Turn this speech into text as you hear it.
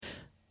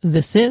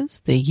This is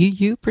the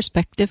UU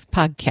Perspective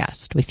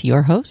Podcast with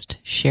your host,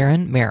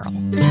 Sharon Merrill.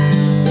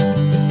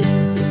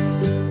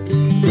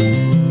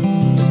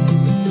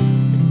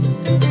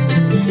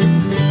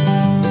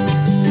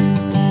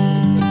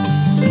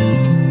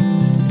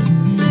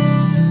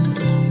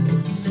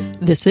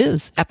 This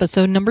is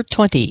episode number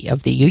 20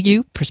 of the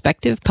UU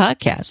Perspective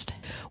Podcast,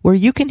 where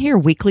you can hear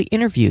weekly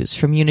interviews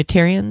from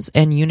Unitarians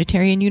and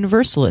Unitarian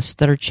Universalists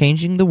that are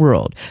changing the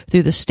world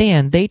through the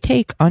stand they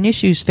take on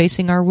issues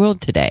facing our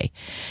world today,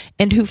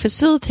 and who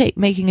facilitate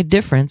making a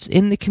difference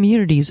in the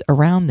communities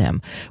around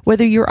them.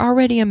 Whether you're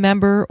already a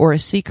member or a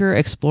seeker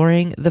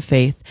exploring the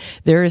faith,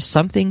 there is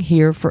something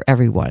here for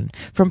everyone.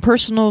 From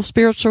personal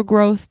spiritual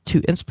growth to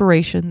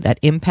inspiration that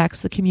impacts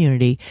the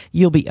community,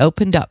 you'll be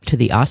opened up to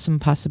the awesome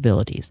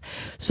possibilities.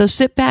 So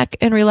sit back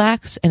and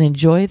relax and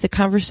enjoy the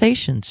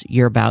conversations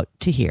you're about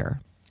to hear.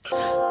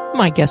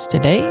 My guest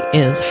today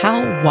is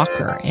Hal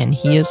Walker, and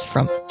he is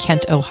from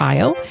Kent,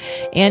 Ohio,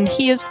 and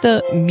he is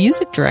the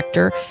music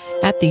director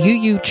at the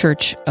UU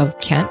Church of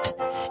Kent,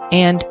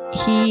 and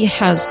he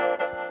has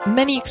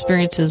many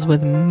experiences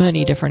with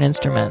many different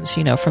instruments,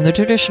 from the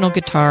traditional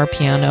guitar,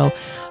 piano,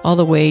 all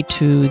the way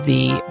to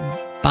the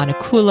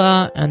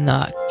banacula and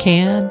the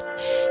can.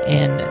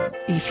 And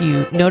if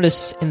you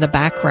notice in the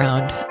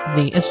background,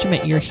 the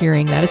instrument you're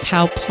hearing, that is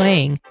Hal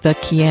playing the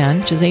kian,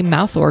 which is a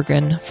mouth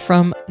organ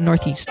from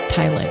Northeast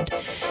Thailand.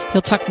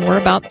 He'll talk more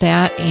about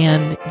that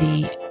and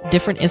the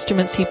different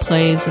instruments he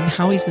plays and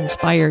how he's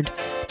inspired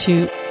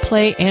to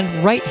play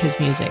and write his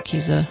music.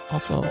 He's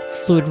also a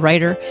fluid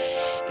writer.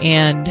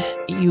 And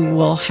you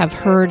will have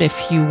heard,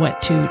 if you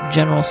went to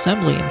General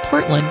Assembly in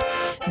Portland,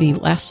 the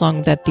last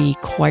song that the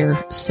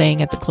choir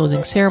sang at the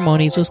closing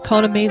ceremonies was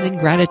called Amazing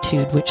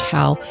Gratitude, which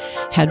Hal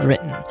had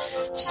written.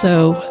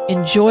 So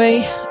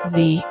enjoy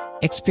the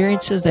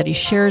experiences that he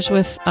shares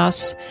with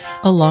us,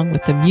 along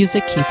with the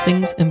music he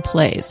sings and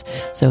plays.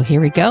 So here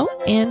we go,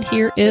 and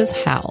here is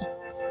Hal.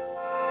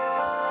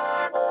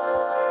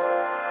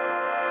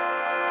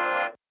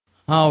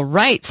 All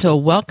right, so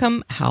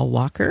welcome, Hal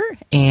Walker,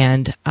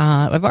 and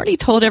I've already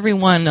told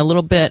everyone a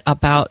little bit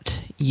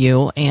about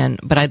you,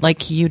 but I'd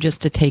like you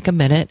just to take a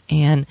minute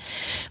and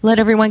let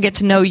everyone get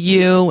to know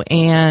you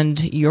and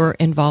your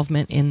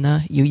involvement in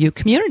the UU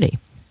community.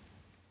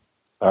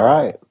 All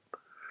right.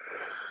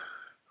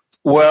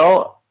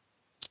 Well,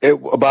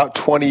 about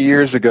 20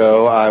 years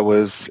ago, I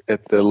was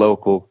at the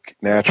local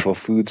natural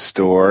food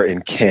store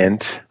in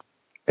Kent,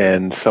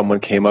 and someone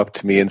came up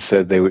to me and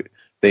said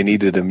they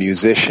needed a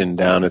musician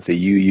down at the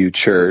UU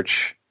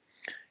church,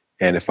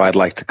 and if I'd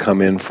like to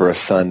come in for a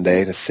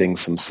Sunday to sing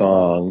some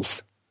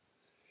songs.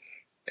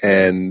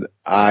 And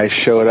I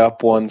showed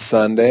up one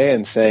Sunday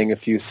and sang a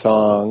few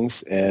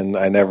songs, and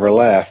I never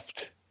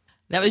left.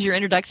 That was your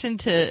introduction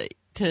to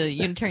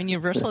Unitarian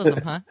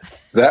Universalism, huh?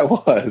 That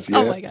was, yeah.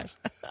 Oh my gosh.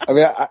 I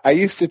mean, I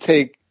used to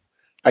take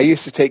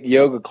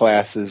yoga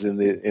classes in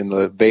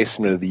the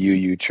basement of the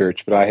UU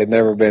church, but I had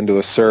never been to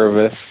a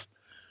service,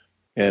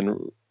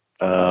 and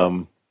I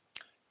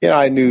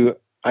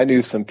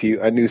knew some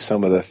people. I knew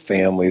some of the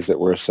families that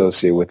were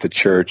associated with the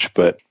church,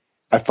 but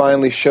I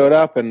finally showed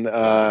up, and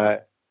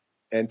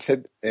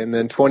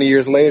then 20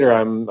 years later,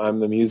 I'm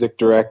the music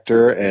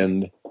director,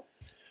 and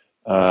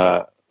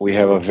we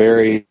have a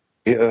very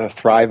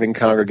thriving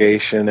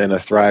congregation and a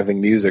thriving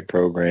music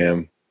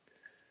program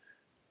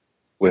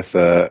with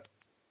an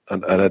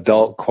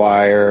adult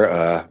choir,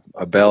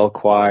 a bell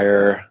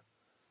choir,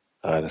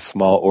 and a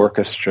small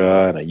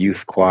orchestra, and a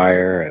youth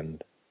choir,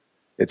 and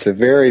it's a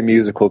very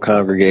musical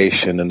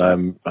congregation, and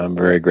I'm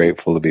very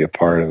grateful to be a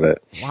part of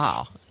it.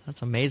 Wow,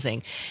 that's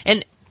amazing.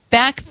 And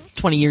back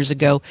 20 years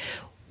ago,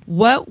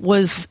 what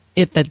was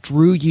it that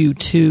drew you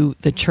to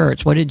the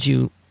church? What did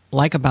you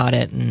like about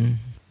it, and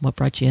what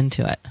brought you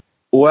into it?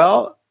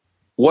 Well,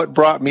 what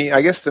brought me,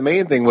 I guess the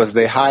main thing was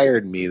they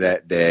hired me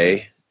that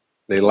day.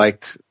 They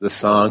liked the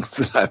songs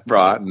that I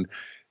brought, and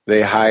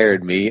they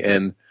hired me.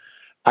 And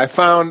I've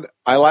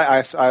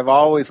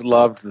always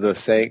loved the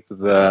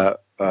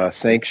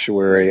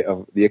sanctuary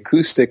of the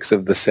acoustics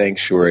of the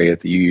sanctuary at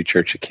the UU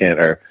Church of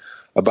Kent are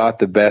about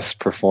the best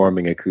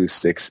performing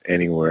acoustics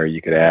anywhere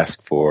you could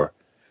ask for.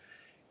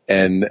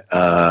 And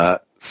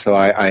so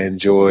I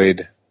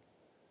enjoyed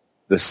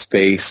the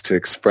space to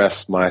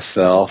express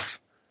myself,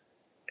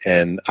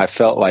 and I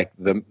felt like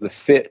the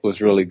fit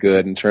was really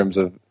good in terms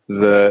of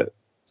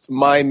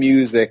my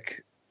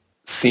music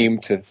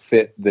seemed to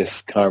fit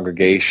this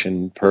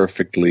congregation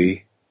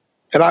perfectly.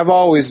 And I've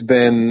always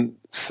been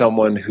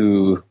someone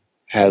who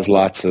has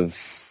lots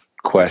of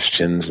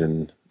questions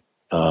and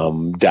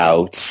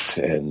doubts,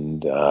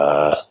 and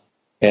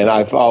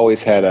I've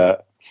always had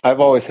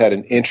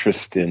an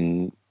interest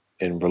in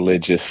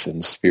religious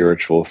and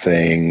spiritual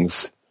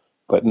things,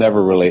 but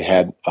never really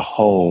had a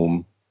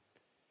home.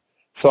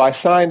 So I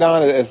signed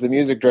on as the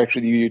music director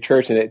of the UU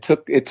Church, and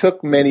it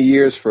took many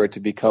years for it to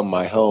become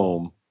my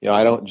home.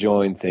 I don't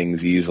join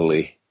things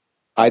easily.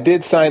 I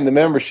did sign the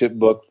membership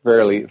book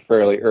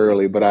fairly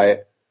early,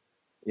 but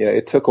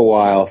it took a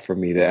while for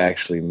me to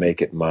actually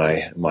make it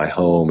my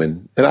home,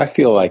 and I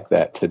feel like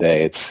that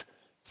today. It's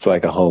it's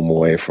like a home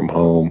away from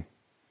home.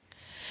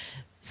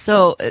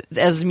 So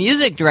as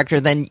music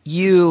director, then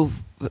you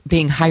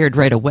being hired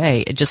right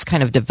away, it just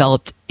kind of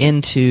developed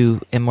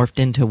into and morphed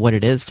into what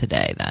it is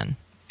today then.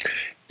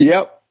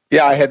 Yep.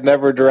 Yeah, I had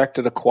never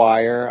directed a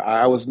choir.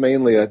 I was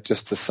mainly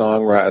just a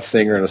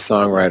singer and a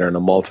songwriter and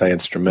a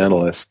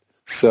multi-instrumentalist.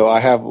 So I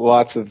have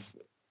lots of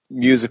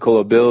musical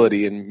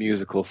ability and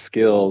musical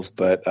skills,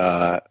 but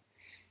I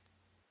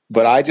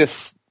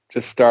just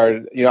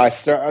started.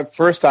 At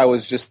first I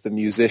was just the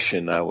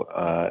musician.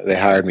 They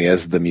hired me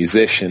as the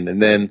musician,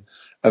 and then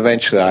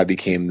eventually I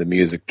became the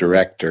music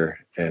director,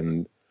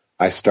 and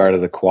I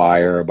started a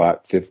choir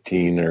about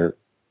 15 or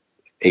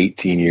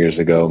 18 years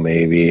ago,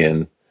 maybe,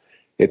 and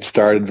it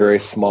started very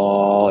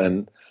small,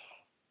 and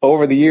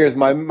over the years,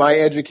 my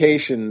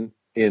education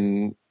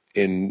in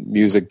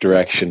music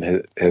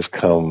direction has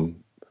come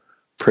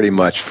pretty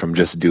much from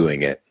just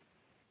doing it.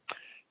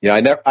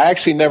 I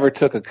actually never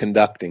took a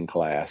conducting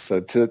class.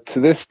 So to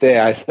this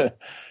day,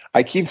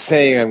 I keep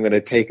saying I'm going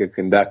to take a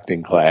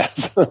conducting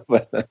class,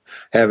 but I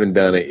haven't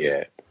done it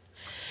yet.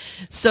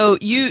 So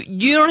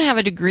you don't have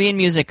a degree in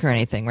music or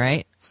anything,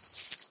 right?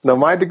 No,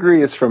 my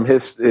degree is from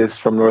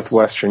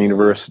Northwestern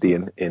University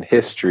in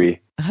history.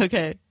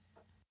 Okay.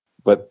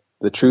 But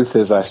the truth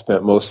is I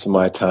spent most of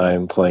my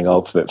time playing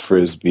ultimate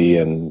frisbee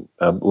and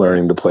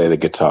learning to play the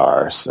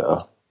guitar.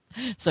 So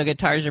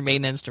guitar is your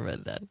main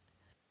instrument then?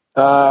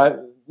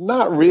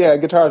 Not really. Yeah,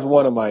 guitar is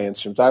one of my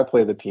instruments. I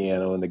play the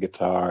piano and the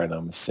guitar, and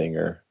I'm a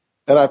singer.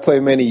 And I play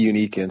many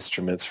unique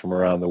instruments from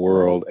around the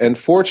world. And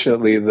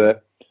fortunately,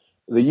 the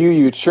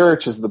UU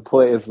Church is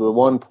the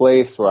one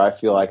place where I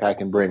feel like I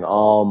can bring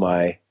all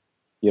my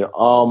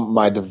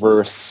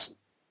diverse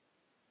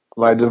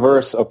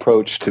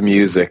approach to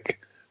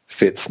music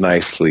fits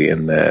nicely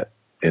in that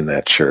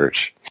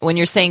church. When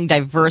you're saying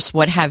diverse,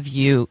 what have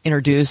you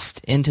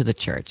introduced into the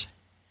church?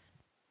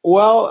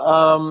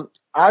 Well,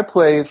 I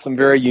play some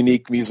very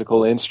unique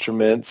musical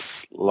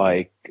instruments.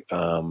 Like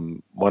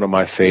one of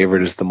my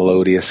favorite is the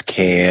melodious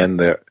can,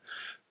 the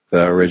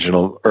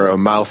original or a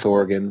mouth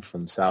organ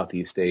from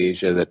Southeast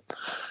Asia that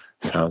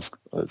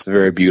it's a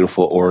very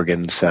beautiful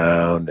organ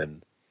sound.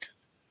 And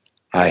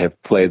I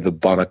have played the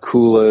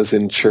bonaculas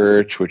in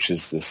church, which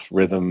is this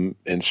rhythm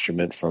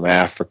instrument from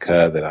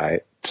Africa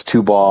it's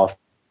two balls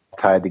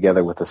tied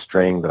together with a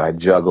string that I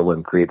juggle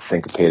and create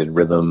syncopated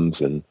rhythms.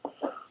 And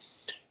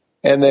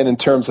then in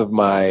terms of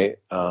my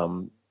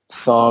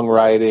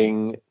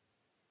songwriting,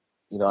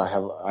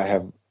 I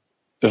have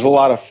there's a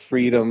lot of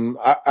freedom.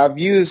 I've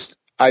used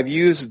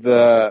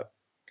the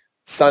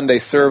Sunday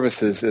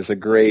services as a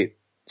great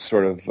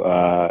sort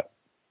of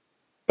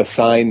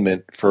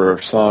assignment for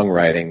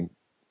songwriting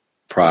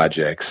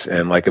projects.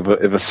 And like if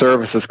a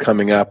service is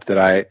coming up that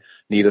I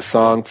need a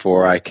song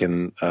for, I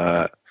can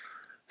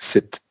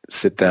sit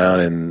down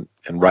and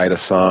write a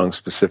song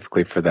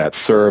specifically for that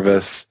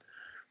service.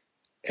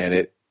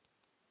 And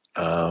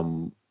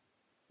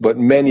but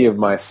many of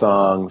my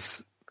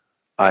songs,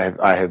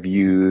 I have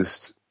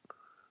used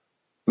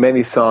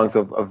many songs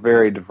of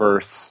very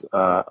diverse,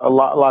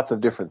 lots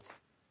of different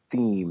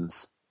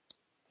themes.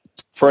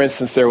 For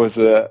instance, there was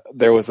a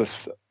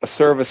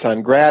service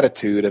on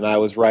gratitude, and I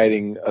was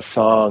writing a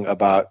song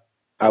about.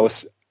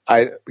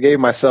 I gave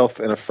myself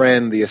and a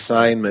friend the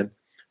assignment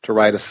to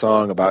write a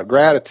song about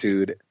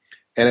gratitude,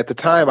 and at the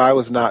time I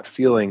was not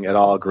feeling at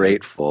all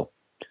grateful,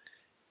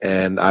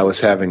 and I was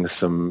having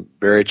some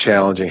very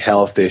challenging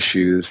health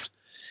issues,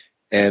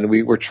 and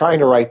we were trying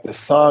to write this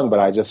song, but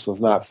I just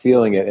was not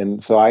feeling it,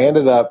 and so I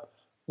ended up.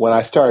 When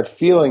I started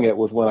feeling it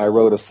was when I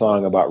wrote a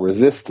song about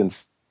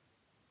resistance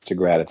to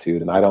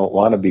gratitude, and I don't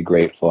want to be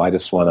grateful. I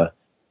just want to,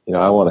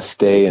 I want to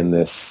stay in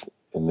this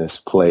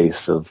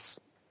place of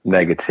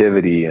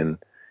negativity, and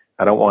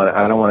I don't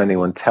want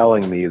anyone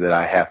telling me that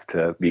I have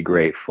to be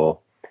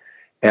grateful.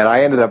 And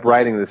I ended up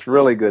writing this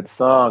really good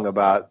song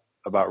about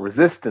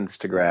resistance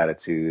to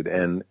gratitude.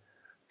 And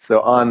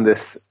so on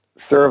this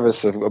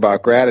service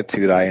about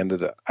gratitude, I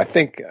ended up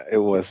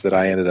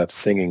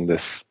singing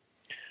this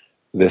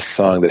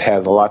song that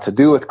has a lot to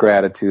do with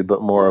gratitude,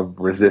 but more of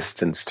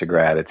resistance to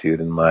gratitude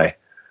and my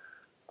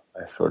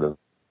sort of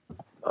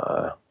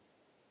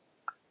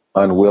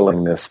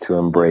unwillingness to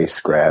embrace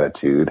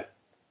gratitude.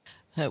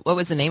 What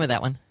was the name of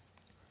that one?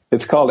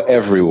 It's called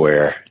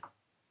Everywhere.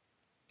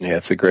 Yeah,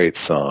 it's a great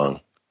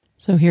song.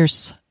 So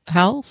here's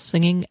Hal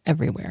singing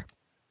Everywhere.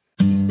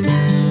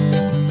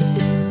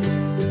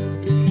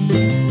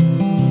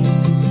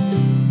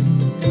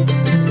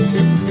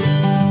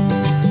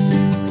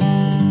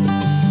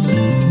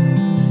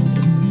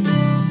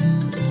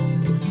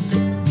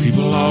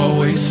 People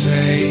always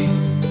say,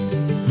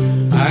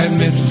 I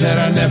admit that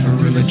I never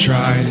really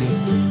tried it.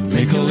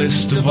 Make a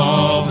list of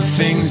all the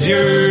things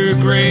you're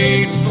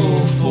grateful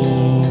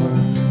for.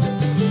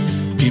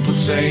 People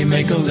say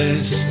make a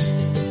list,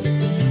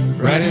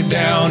 write it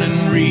down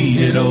and read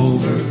it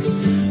over.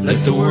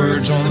 Let the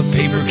words on the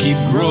paper keep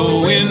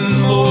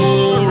growing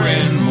more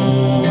and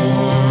more.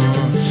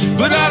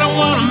 But I don't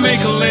want to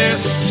make a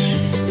list,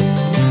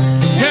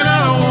 and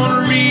I don't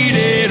want to read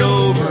it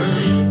over.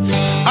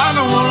 I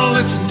don't want to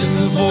listen to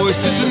the voice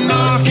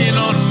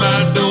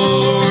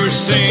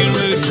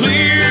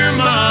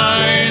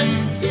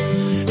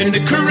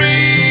a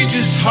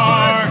courageous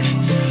heart,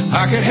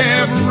 I could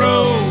have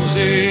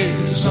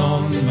roses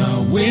on my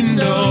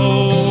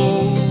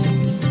window.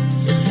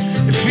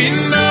 If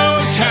in no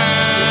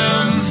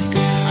time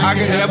I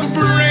could have a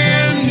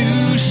brand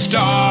new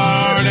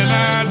start, and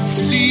I'd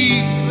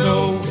see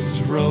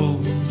those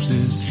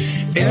roses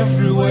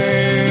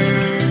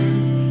everywhere,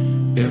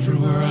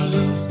 everywhere I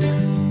look,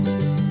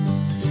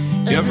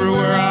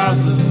 everywhere I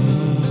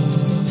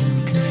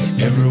look,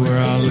 everywhere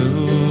I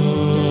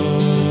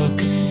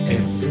look,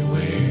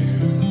 everywhere.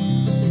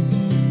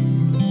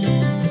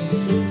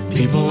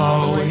 People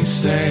always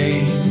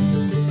say,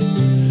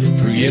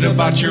 forget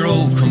about your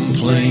old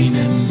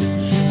complaining,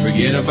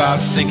 forget about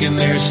thinking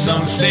there's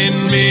something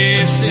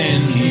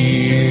missing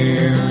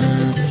here.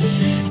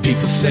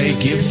 People say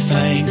give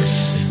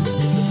thanks,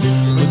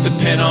 put the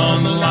pen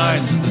on the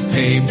lines of the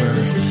paper,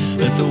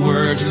 let the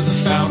words of the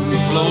fountain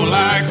flow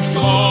like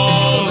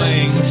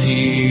falling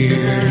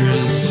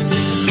tears.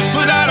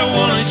 But I don't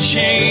want to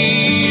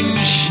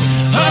change,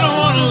 I don't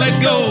want to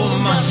let go of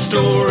my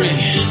story,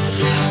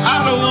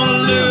 I don't want to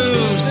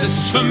lose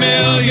this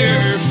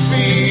familiar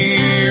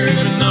fear.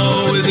 Even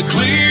though with a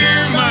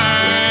clear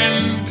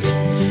mind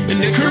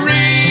and a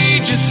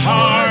courageous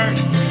heart,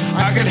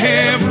 I could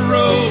have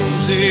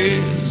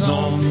roses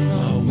on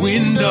my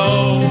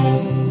window.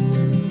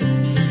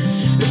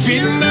 If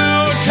in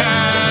no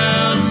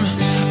time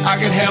I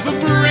could have a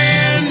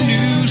brand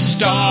new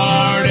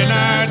start, and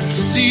I'd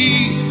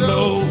see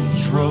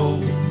those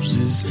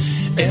roses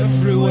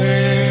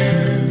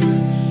everywhere,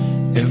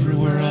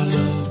 everywhere I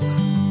look,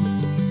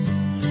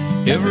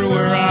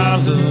 everywhere I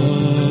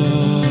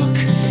look,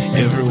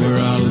 everywhere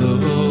I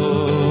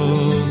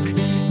look,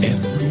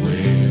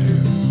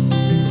 everywhere,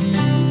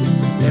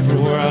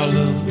 everywhere I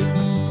look,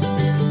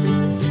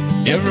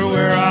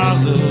 everywhere I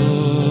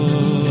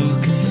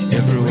look,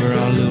 everywhere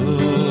I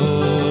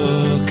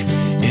look,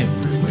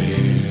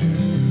 everywhere.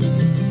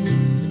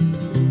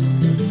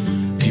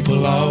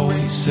 People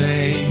always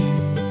say,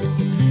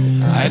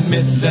 I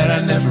admit that I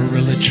never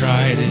really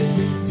tried it.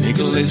 Make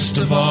a list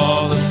of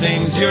all the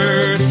things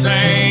you're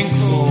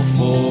thankful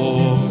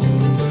for.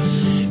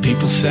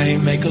 People say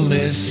make a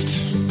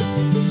list.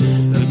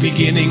 The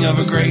beginning of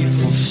a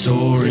grateful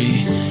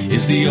story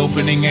is the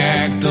opening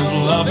act of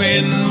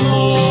loving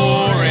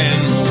more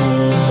and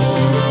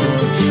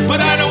more.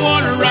 But I don't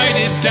want to write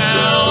it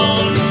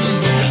down,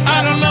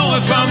 I don't know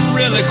if I'm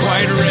really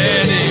quite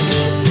ready.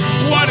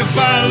 What if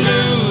I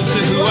lose to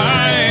who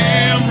I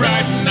am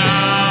right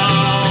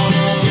now?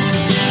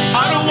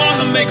 I don't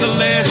want to make a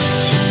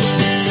list,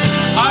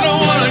 I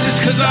don't want to,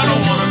 just cause I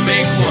don't want to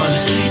make one,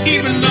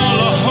 even though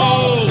the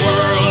whole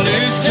world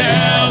is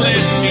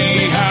telling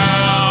me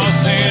how.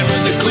 Saying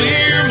with a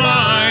clear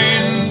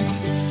mind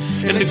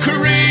and a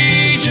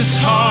courageous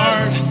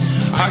heart,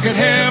 I could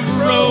have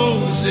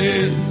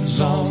roses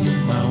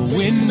on my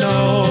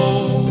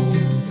window.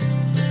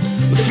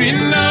 If in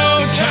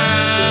no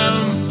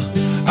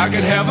time I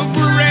could have a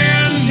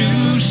brand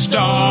new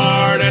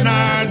start, and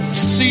I'd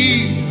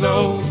see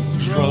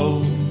those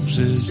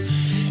roses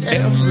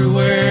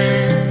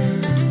everywhere,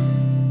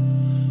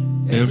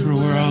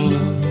 everywhere I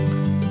look,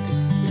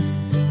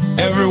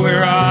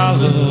 everywhere I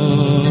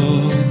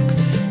look,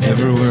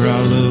 everywhere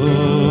I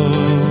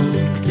look,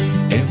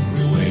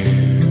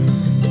 everywhere,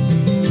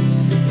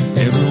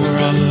 everywhere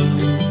I look,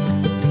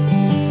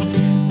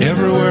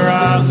 everywhere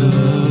I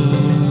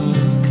look,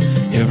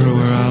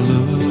 everywhere I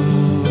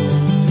look,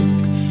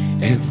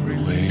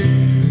 everywhere,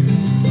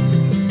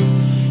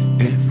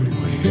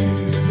 everywhere.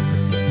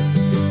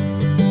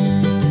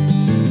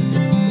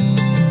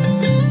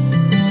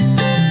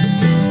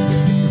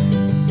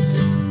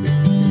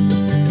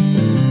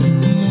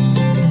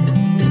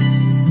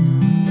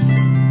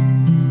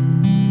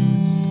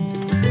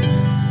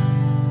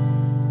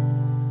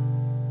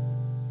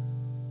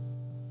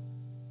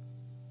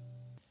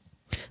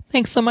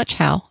 Thanks so much,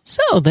 Hal.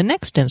 So, the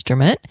next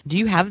instrument, do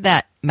you have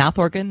that mouth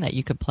organ that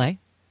you could play?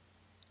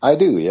 I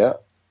do, yeah.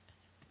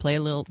 Play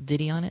a little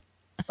ditty on it?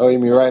 Oh, you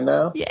mean right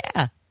now?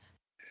 Yeah.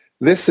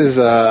 This is,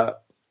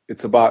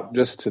 it's about,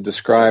 just to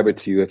describe it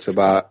to you, it's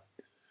about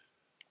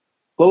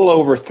a little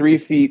over 3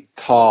 feet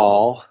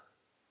tall,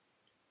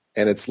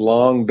 and it's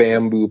long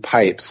bamboo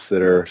pipes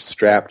that are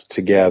strapped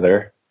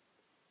together.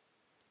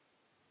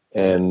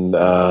 And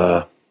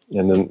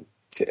then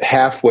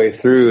halfway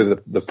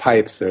through the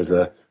pipes, there's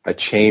a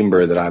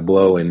chamber that I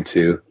blow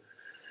into.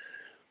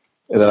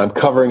 And then I'm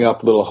covering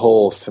up little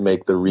holes to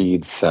make the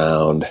reed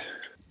sound.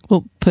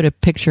 We'll put a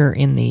picture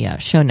in the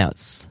show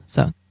notes.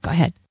 So go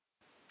ahead.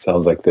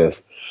 Sounds like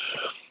this.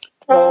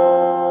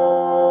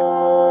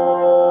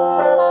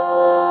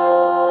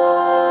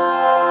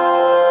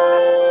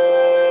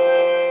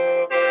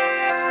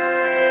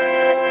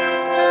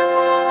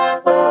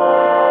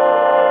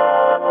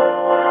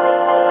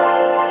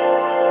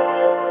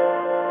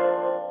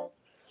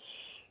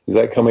 Is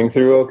that coming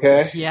through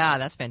okay? Yeah,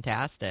 that's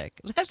fantastic.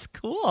 That's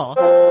cool.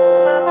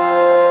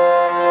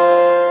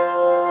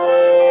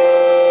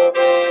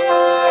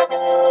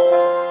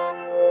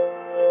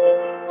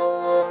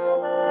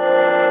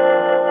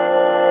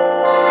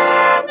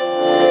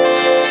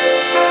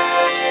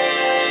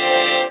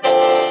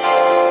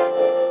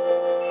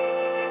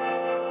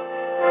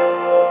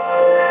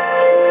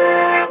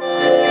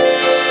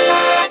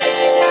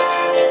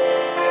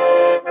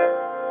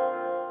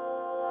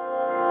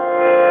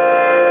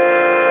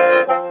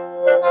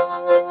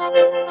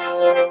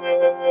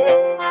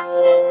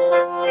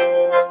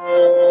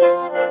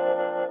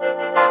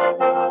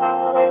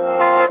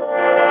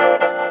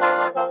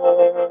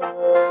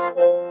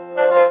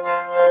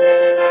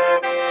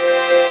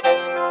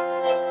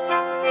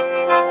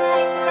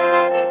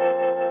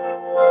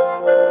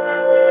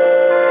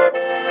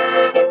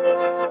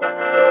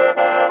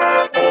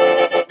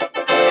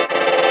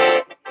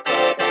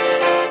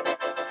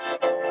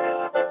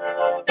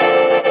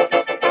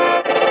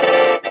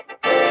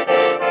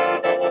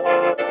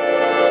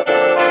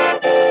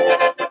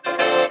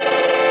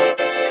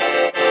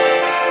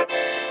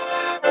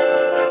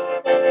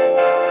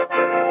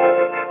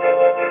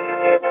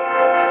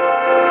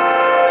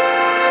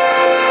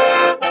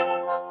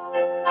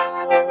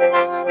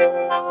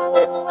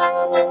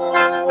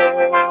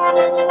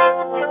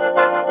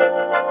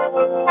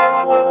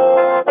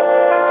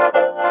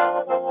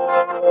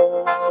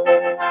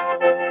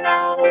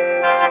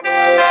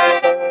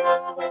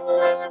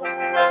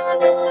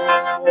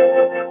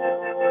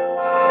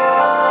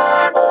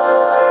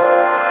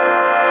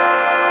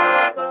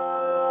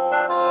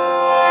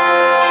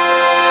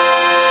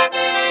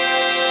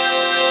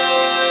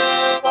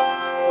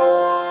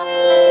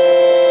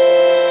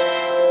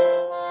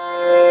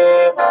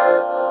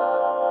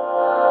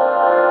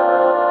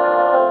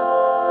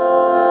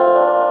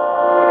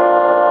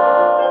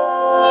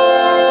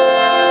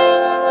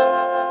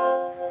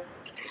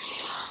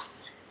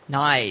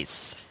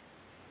 Nice.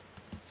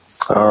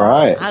 All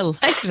right. I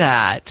like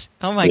that.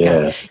 Oh my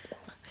God.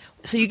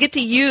 So you get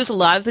to use a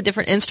lot of the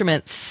different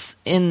instruments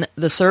in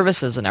the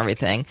services and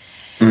everything.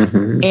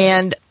 Mm-hmm.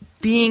 And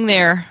being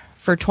there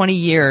for 20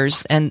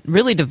 years and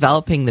really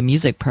developing the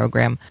music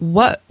program,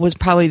 what was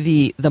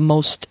probably the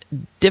most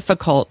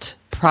difficult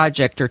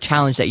project or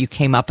challenge that you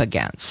came up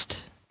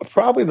against?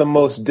 Probably the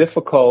most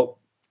difficult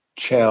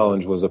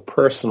challenge was a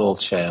personal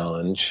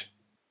challenge.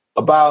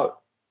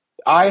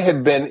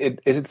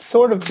 It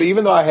sort of,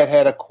 even though I had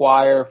had a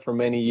choir for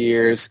many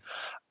years,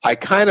 I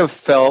kind of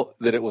felt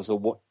that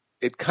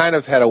it kind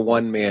of had a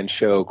one-man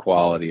show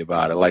quality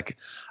about it. Like,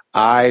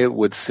 I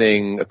would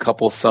sing a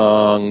couple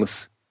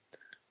songs.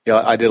 You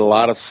know, I did a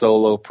lot of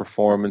solo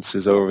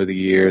performances over the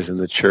years in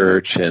the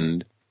church,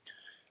 and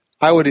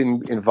I would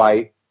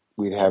invite,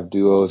 we'd have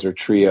duos or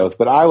trios,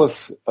 but I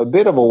was a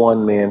bit of a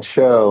one-man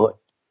show,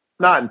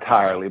 not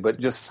entirely, but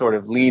just sort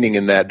of leaning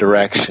in that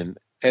direction.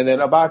 And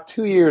then about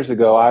 2 years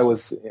ago, I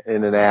was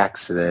in an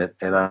accident,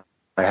 and I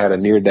had a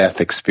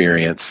near-death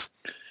experience.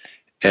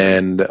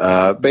 And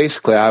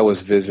basically, I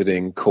was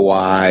visiting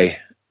Kauai,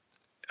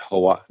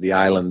 the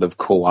island of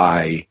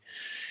Kauai,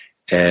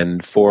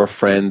 and 4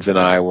 friends and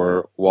I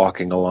were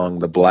walking along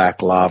the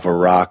black lava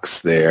rocks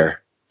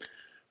there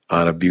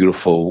on a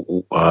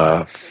beautiful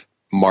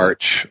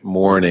March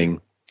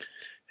morning.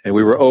 And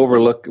we were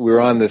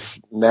on this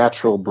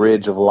natural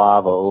bridge of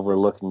lava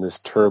overlooking this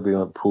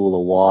turbulent pool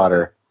of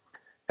water.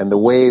 And the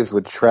waves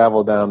would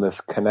travel down this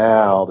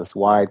canal, this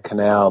wide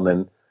canal,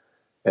 and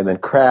then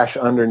crash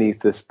underneath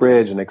this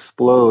bridge and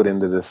explode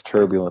into this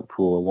turbulent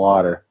pool of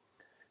water.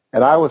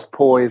 And I was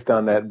poised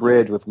on that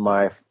bridge with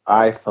my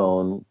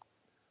iPhone,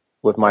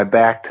 with my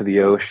back to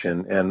the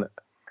ocean, and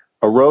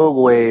a rogue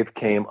wave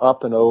came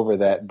up and over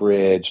that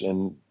bridge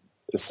and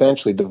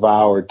essentially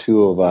devoured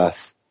 2 of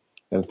us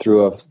and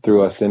threw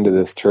us into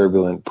this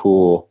turbulent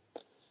pool.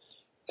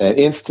 And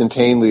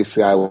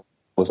instantaneously, I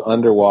was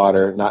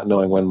underwater, not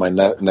knowing when my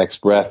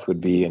next breath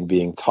would be, and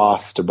being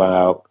tossed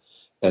about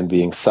and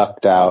being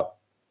sucked out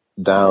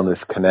down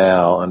this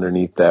canal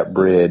underneath that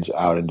bridge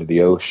out into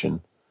the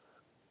ocean.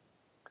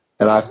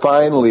 And I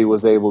finally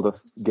was able to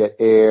get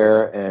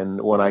air,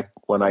 and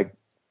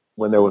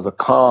when there was a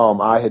calm,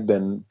 I had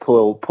been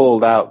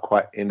pulled out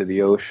quite into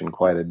the ocean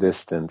quite a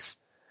distance,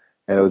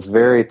 and it was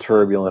very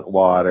turbulent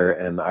water.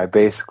 And I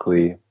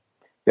basically,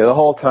 the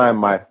whole time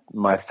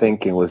my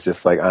thinking was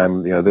just like,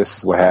 this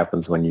is what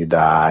happens when you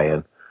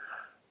die,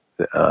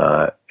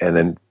 and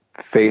then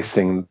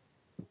facing.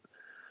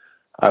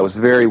 I was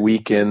very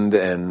weakened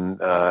and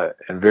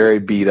very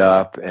beat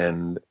up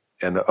and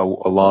a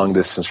long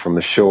distance from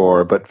the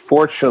shore. But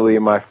fortunately,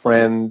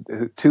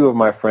 2 of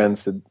my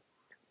friends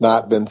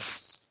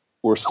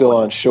were still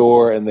on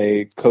shore, and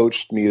they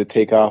coached me to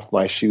take off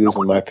my shoes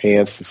and my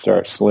pants to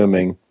start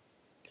swimming.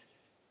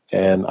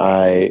 And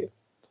I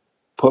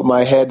put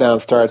my head down,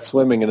 started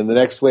swimming, and then the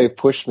next wave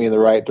pushed me in the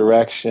right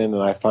direction,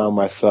 and I found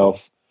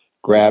myself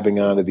grabbing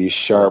onto these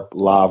sharp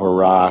lava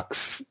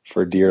rocks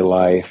for dear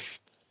life.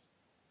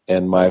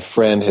 And my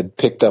friend had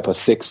picked up a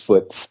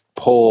 6-foot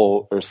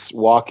pole or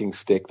walking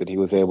stick that he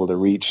was able to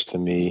reach to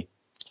me.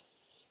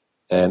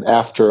 And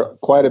after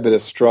quite a bit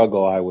of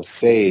struggle, I was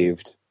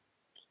saved.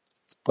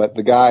 But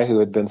the guy who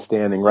had been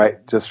standing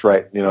just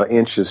right,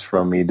 inches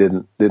from me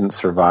didn't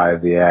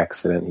survive the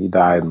accident. He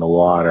died in the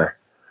water.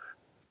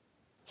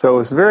 So it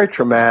was very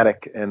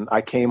traumatic, and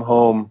I came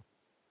home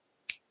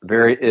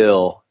very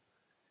ill.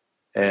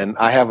 And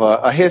I have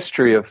a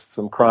history of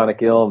some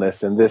chronic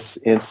illness, and this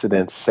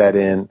incident set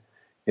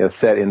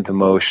into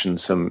motion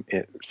some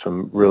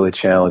really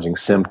challenging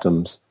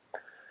symptoms.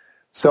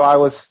 So I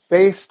was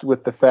faced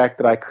with the fact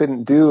that I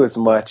couldn't do as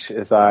much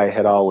as I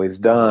had always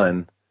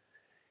done.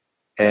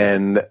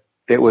 And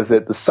it was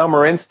at the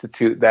Summer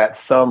Institute that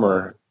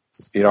summer,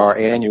 our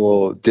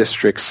annual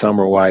district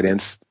summer-wide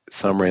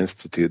summer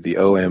institute, the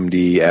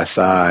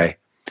OMDSI,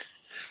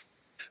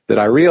 that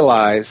I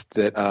realized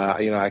that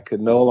I could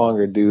no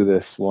longer do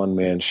this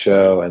one-man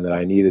show, and that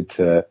I needed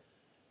to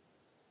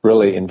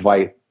really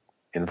invite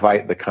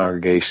the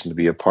congregation to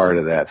be a part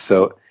of that.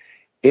 So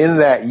in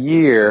that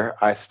year,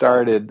 I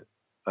started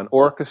an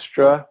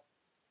orchestra,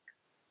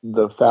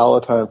 the Fallow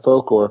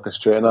Folk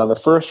Orchestra, and on the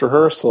first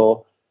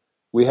rehearsal,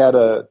 we had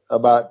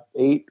about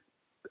 8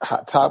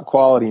 top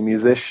quality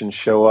musicians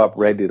show up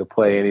ready to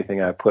play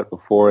anything I put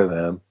before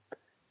them.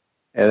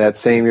 And that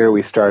same year,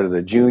 we started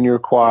a junior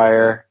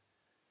choir,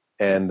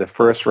 and the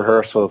first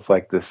rehearsal, it's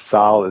like this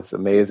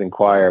amazing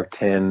choir of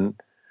 10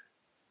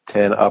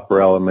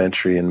 upper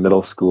elementary and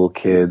middle school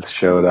kids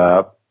showed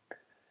up.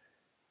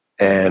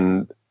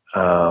 And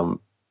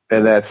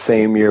that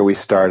same year we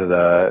started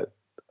a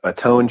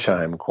tone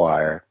chime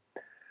choir.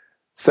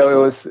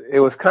 So it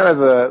was kind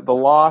of the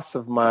loss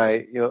of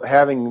my,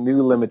 having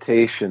new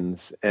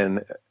limitations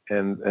and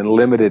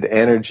limited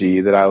energy,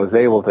 that I was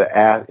able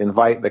to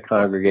invite the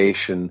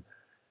congregation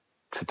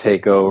to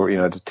take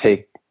over,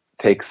 to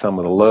take some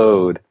of the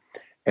load.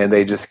 And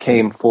they just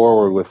came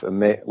forward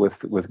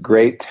with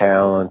great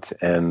talent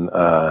and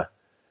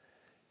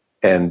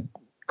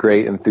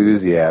great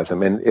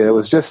enthusiasm. And it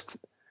was just,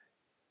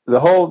 the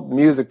whole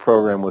music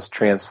program was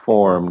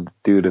transformed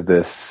due to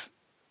this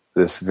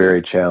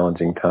very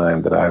challenging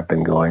time that I've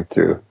been going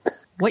through.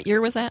 What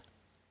year was that?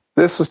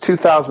 This was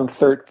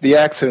 2013. The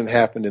accident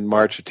happened in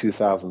March of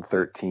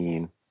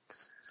 2013.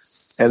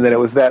 And then it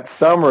was that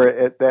summer,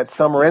 at that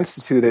summer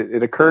institute,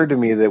 it occurred to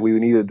me that we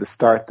needed to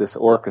start this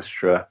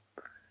orchestra.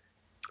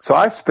 So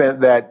I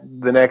spent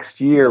the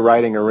next year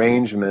writing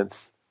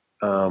arrangements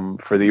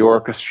for the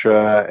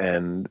orchestra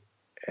and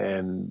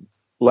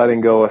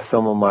letting go of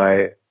some of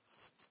my,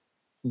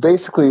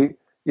 basically,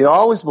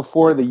 always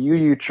before, the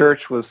UU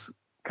Church was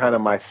kind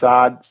of my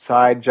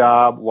side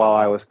job while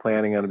I was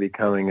planning on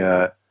becoming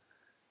a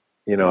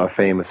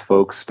famous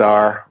folk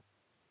star.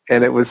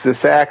 And it was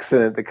this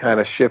accident that kind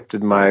of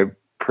shifted my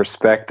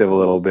perspective a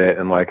little bit,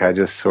 and I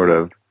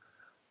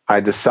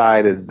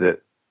decided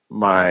that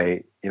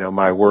my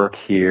work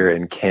here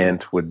in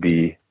Kent would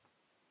be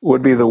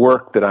the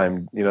work that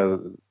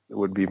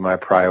would be my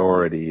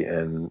priority,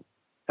 and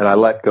I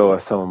let go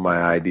of some of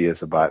my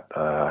ideas about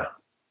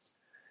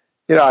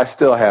I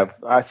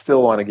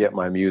still want to get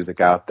my music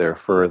out there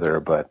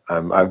further, but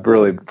I've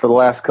really, for the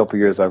last couple of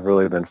years, I've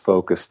really been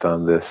focused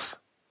on this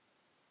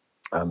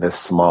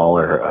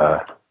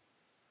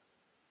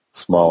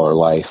smaller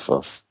life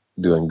of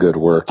doing good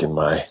work in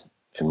my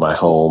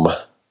home.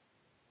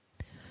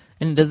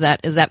 And is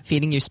that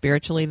feeding you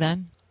spiritually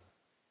then?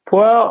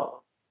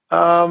 Well,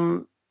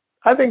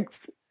 I think,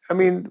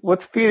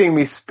 what's feeding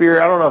me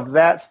I don't know if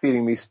that's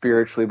feeding me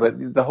spiritually,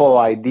 but the whole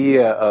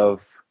idea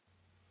of,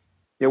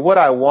 what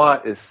I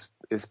want is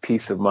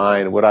peace of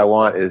mind. What I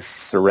want is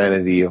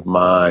serenity of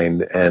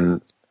mind,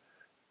 and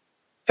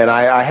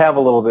I have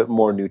a little bit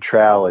more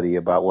neutrality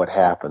about what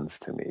happens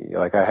to me.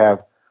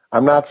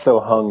 I'm not so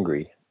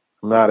hungry.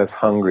 I'm not as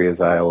hungry as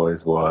I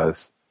always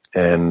was.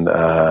 And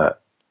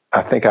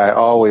I think I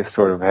always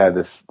sort of had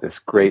this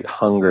great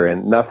hunger,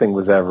 and nothing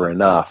was ever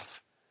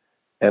enough.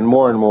 And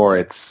more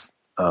it's,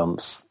 I'm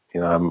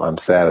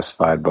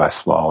satisfied by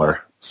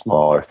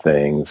smaller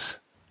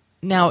things.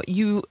 Now,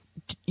 you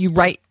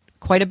write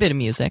quite a bit of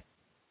music.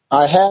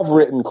 I have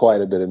written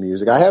quite a bit of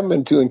music. I haven't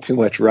been doing too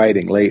much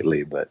writing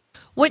lately, but...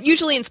 What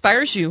usually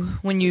inspires you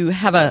when you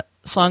have a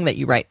song that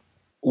you write?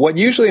 What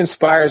usually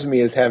inspires me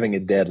is having a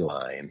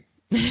deadline.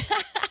 It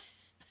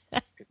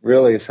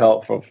really is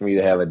helpful for me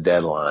to have a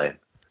deadline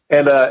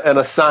and an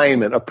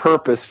assignment, a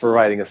purpose for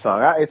writing a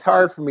song. It's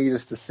hard for me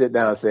just to sit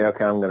down and say,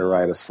 okay, I'm going to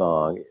write a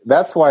song.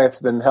 That's why it's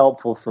been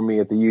helpful for me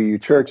at the UU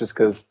Church, is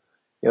because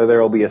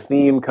there will be a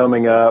theme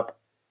coming up,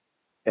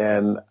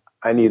 and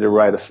I need to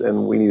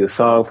and we need a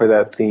song for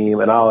that theme,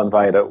 and I'll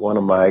invite one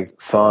of my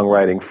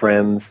songwriting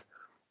friends,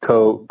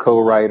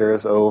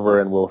 co-writers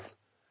over, and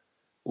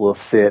we'll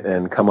sit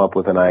and come up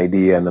with an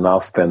idea, and then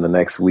I'll spend the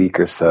next week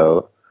or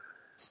so,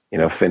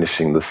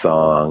 finishing the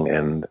song.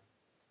 And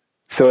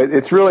so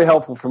it's really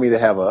helpful for me to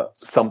have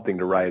something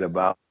to write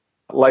about.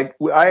 I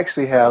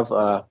actually have,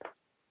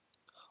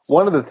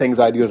 one of the things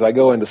I do is I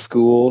go into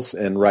schools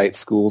and write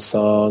school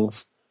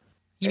songs.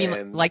 You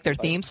mean like their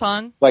theme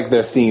song? Like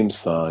their theme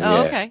song,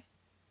 Oh, yeah. okay.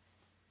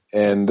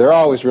 And they're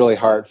always really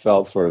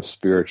heartfelt, sort of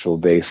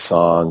spiritual-based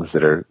songs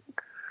that are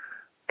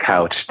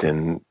couched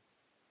in,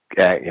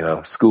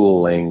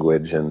 school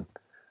language. And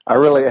I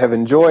really have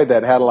enjoyed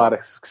that, had a lot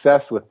of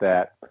success with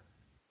that.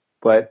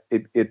 But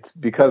it's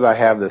because I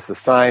have this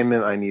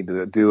assignment, I need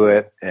to do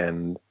it.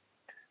 And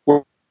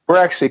we're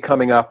actually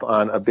coming up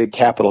on a big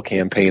capital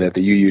campaign at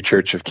the UU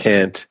Church of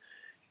Kent,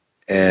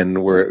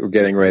 and we're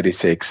getting ready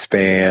to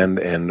expand,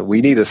 and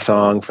we need a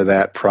song for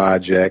that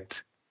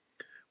project.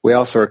 We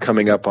also are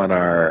coming up on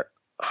our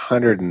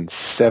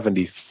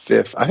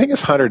 175th, I think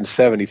it's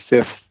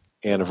 175th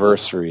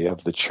anniversary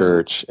of the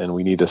church, and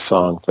we need a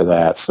song for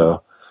that.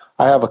 So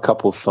I have a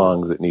couple of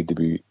songs that need to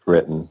be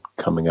written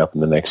coming up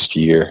in the next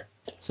year.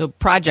 So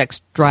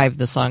projects drive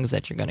the songs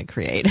that you're going to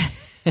create.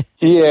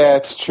 Yeah,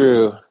 it's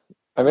true.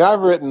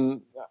 I've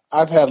written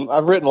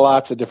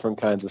lots of different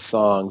kinds of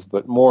songs,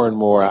 but more and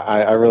more,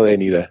 I really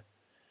need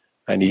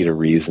a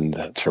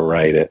reason to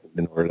write it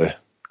in order to,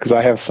 because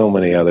I have so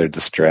many other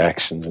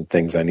distractions and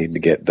things I need to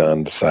get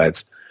done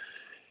besides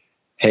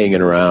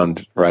hanging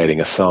around writing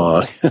a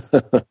song.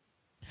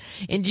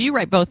 And do you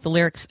write both the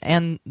lyrics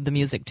and the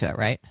music to it,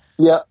 right?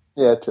 Yeah,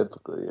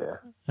 typically, yeah.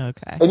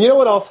 Okay. And you know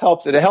what else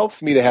helps? It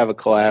helps me to have a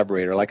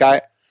collaborator.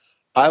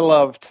 I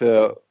love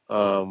to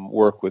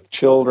work with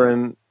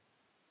children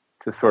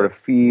to sort of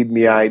feed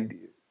me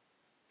ideas.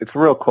 It's a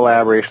real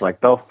collaboration.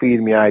 They'll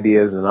feed me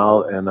ideas, and then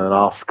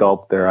I'll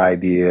sculpt their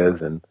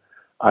ideas. And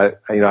I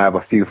have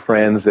a few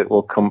friends that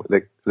will come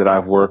that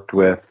I've worked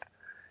with,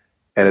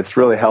 and it's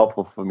really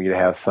helpful for me to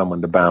have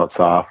someone to bounce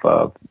off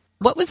of.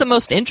 What was the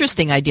most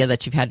interesting idea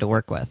that you've had to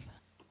work with?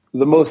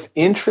 The most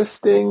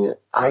interesting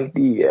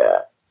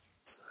idea.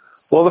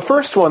 Well, the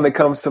first one that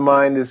comes to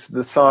mind is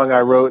the song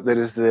I wrote that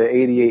is the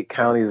 88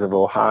 counties of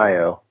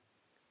Ohio.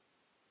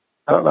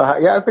 I don't know how.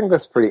 Yeah, I think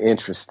that's pretty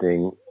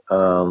interesting.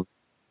 And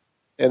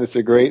it's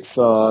a great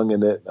song,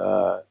 and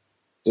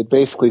it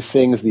basically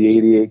sings the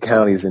 88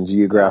 counties in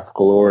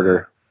geographical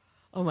order.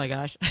 Oh my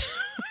gosh.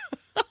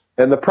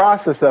 And the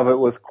process of it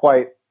was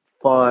quite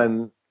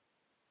fun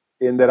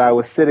in that I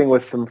was sitting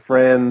with some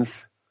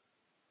friends.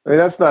 I mean,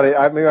 that's not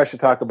maybe I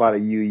should talk about a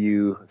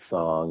UU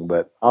song,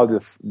 but I'll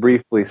just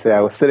briefly say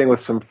I was sitting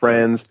with some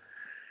friends,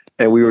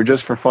 and we were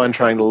just for fun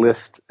trying to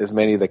list as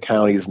many of the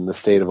counties in the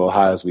state of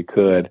Ohio as we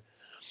could.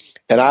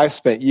 And I've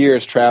spent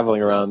years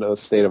traveling around the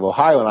state of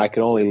Ohio, and I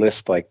could only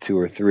list like 2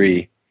 or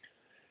 3.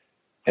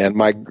 And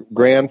my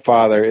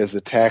grandfather was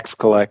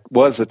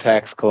a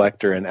tax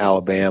collector in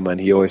Alabama,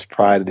 and he always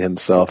prided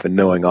himself in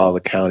knowing all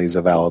the counties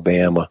of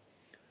Alabama.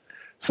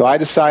 So I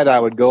decided I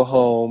would go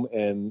home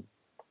and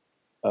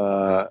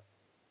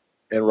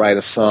write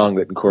a song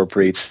that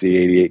incorporates the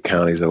 88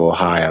 counties of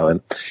Ohio.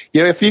 And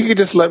if you could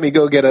just let me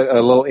go get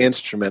a little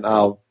instrument,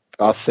 I'll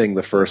sing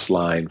the first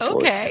line for you.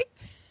 Okay.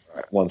 All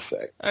right, one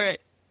sec. All right.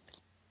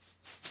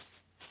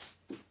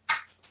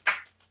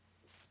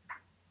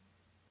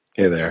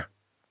 Hey there.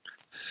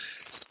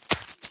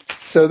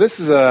 So this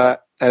is an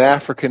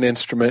African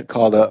instrument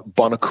called a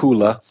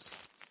bonacula.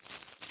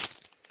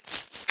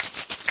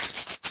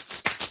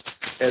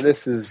 And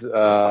this is,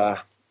 I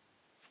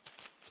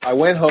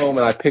went home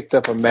and I picked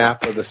up a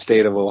map of the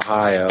state of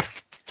Ohio.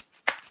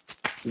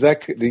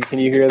 Can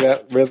you hear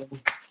that rhythm?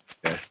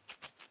 Yeah.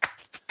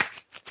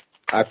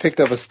 I picked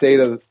up a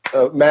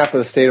map of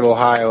the state of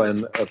Ohio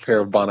and a pair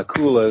of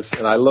bonaculas,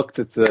 and I looked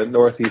at the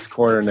northeast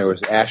corner, and there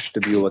was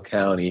Ashtabula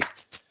County.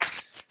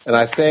 And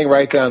I sang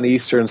right down the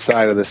eastern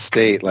side of the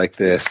state like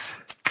this.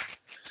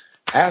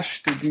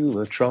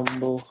 Ashtabula,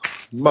 Trumbull,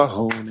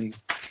 Mahoney,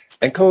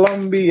 and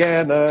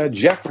Columbiana,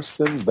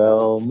 Jefferson,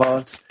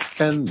 Belmont,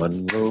 and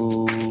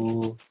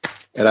Monroe.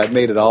 And I'd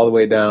made it all the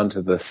way down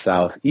to the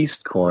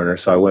southeast corner,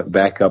 so I went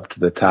back up to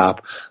the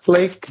top.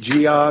 Lake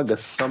Geauga,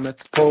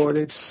 Summit,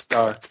 Portage,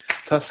 Stark,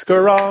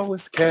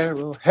 Tuscarawas,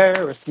 Carroll,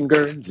 Harrison,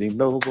 Guernsey,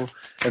 Noble,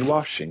 and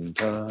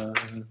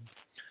Washington.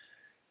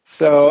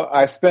 So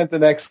I spent the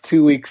next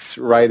 2 weeks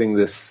writing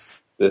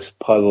this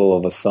puzzle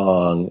of a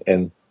song,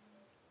 and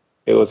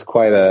it was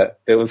quite a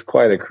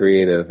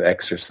creative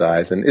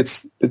exercise. And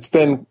it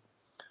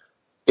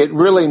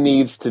really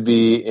needs to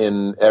be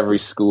in every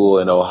school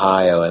in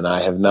Ohio, and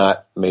I have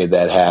not made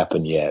that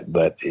happen yet.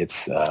 But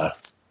it's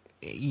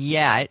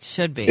yeah, it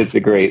should be. It's a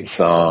great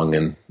song,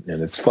 and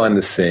it's fun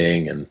to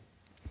sing, and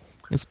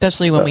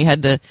especially when we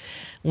had to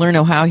learn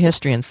Ohio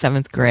history in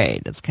 7th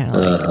grade. It's kind of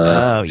like,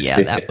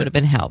 that would have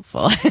been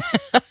helpful.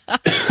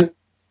 And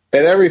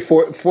every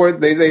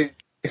they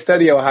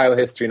study Ohio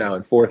history now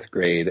in 4th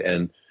grade,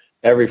 and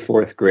every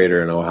 4th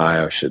grader in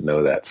Ohio should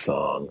know that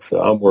song. So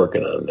I'm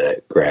working on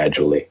that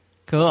gradually.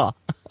 Cool.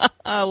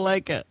 I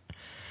like it.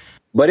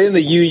 But in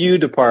the UU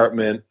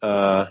department,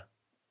 a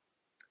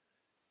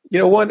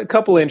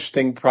couple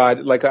interesting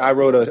projects. Like I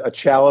wrote a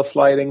chalice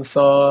lighting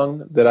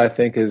song that I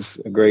think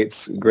is a great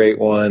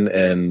one,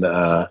 and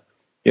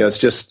it's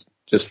just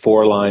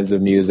 4 lines of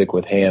music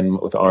with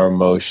arm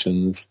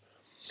motions.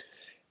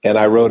 And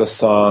I wrote a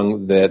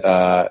song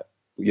that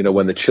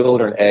when the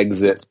children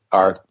exit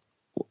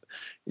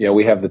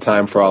we have the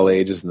time for all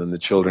ages, and then the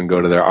children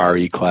go to their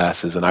RE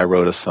classes, and I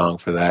wrote a song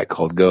for that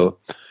called Go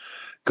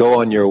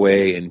On Your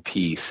Way in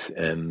Peace,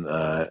 and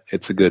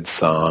it's a good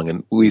song,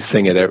 and we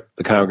sing it.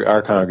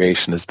 Our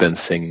congregation has been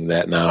singing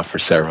that now for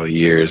several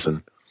years,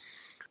 and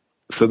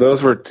so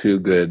those were 2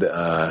 good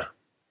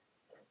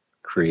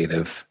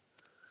creative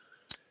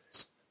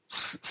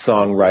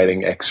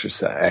songwriting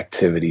exercise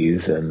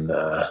activities, and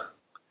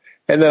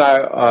then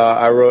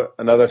I wrote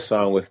another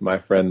song with my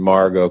friend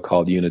Margot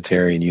called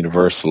Unitarian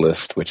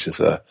Universalist, which is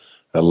a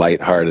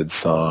lighthearted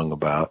song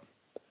about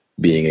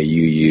being a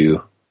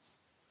UU.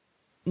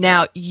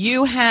 Now,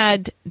 you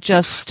had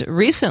just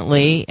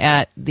recently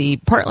at the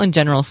Portland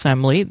General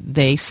Assembly,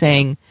 they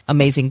sang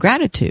Amazing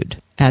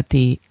Gratitude at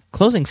the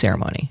closing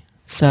ceremony.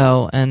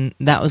 So, and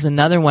that was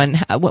another one.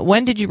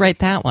 When did you write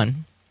that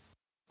one?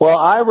 Well,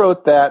 I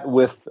wrote that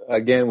with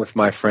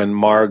my friend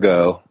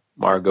Margot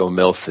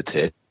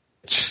Milsatich.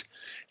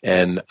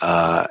 And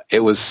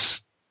it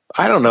was,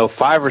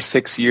 5 or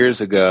 6 years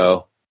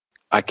ago.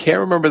 I can't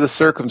remember the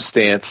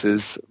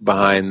circumstances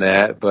behind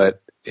that,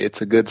 but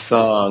it's a good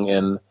song.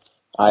 And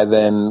I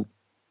then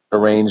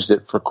arranged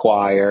it for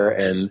choir,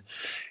 and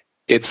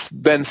it's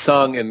been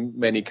sung in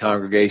many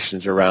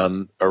congregations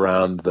around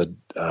the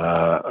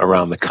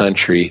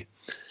country.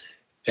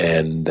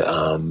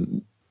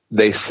 And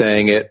they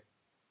sang it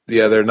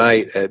the other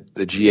night at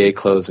the GA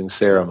closing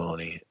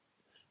ceremony.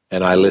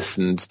 And I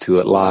listened to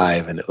it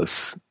live, and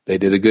they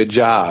did a good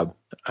job.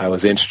 I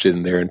was interested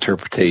in their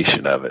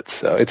interpretation of it.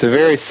 So it's a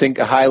very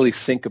highly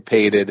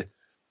syncopated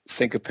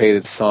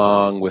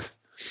song with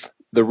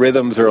the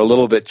rhythms are a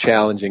little bit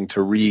challenging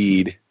to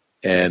read,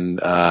 and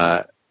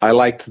I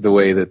liked the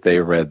way that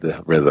they read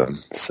the rhythm.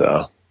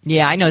 So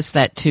yeah, I noticed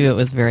that too. It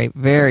was very,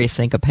 very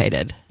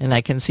syncopated, and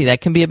I can see that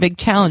can be a big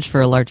challenge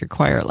for a larger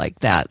choir like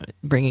that,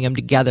 bringing them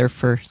together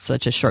for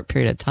such a short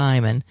period of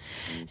time and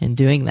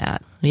doing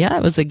that. Yeah,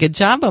 it was a good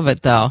job of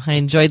it, though. I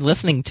enjoyed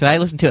listening to it. I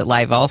listened to it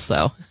live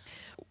also.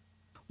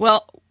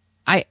 Well,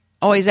 I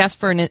always ask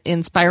for an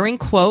inspiring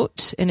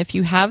quote, and if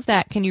you have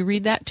that, can you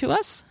read that to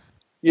us?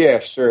 Yeah,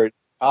 sure.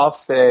 I'll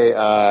say,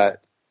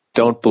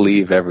 don't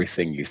believe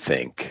everything you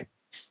think.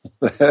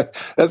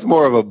 That's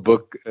more of a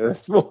book.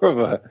 That's more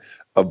of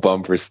a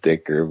bumper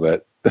sticker,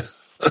 but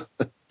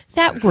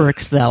That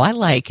works, though. I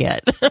like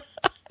it.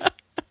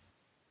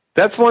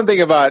 that's one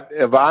thing about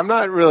I'm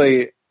not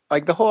really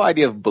like the whole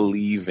idea of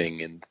believing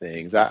in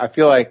things. I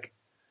feel like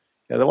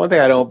the one thing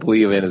I don't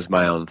believe in is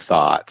my own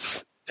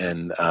thoughts.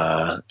 And,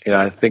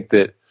 I think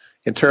that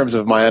in terms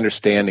of my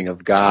understanding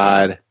of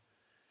God,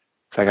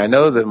 it's like I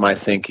know that my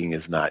thinking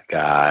is not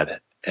God.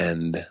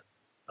 And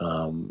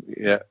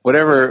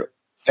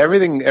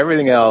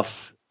everything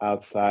else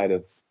outside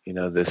of,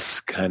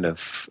 this kind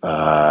of,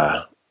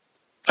 I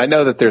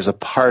know that there's a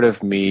part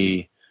of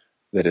me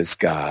that is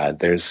God.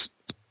 There's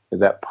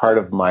that part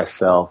of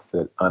myself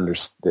that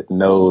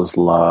knows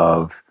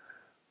love,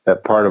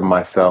 that part of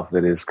myself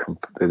that is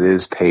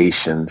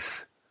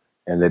patience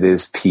and that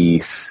is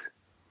peace.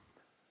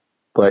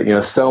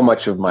 But so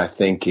much of my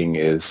thinking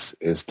is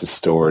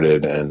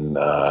distorted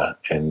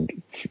and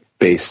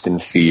based in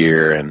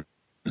fear and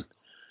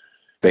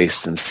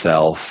based in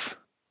self.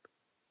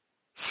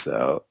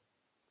 So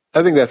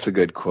I think that's a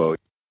good quote.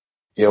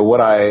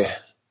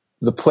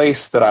 The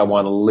place that I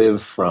want to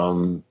live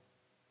from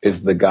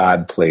is the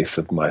God place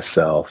of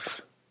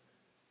myself.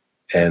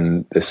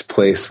 And this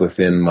place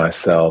within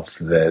myself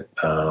that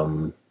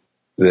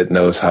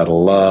knows how to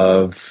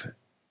love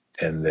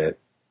and that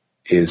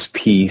is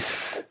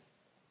peace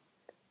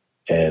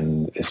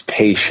and is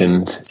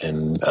patient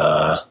and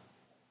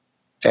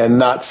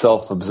not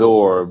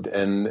self-absorbed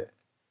and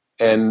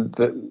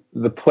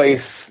the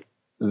place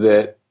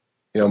that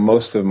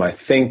most of my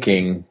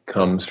thinking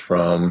comes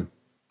from.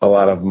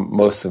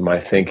 Most of my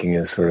thinking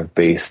is sort of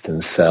based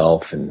in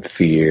self and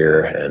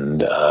fear,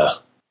 and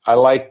I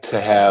like to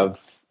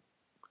have.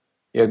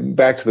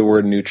 Back to the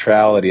word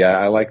neutrality.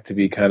 I like to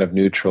be kind of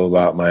neutral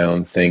about my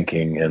own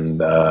thinking and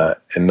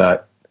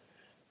not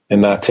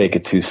take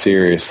it too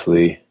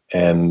seriously.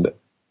 And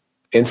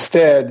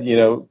instead,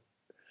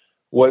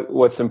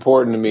 what's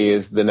important to me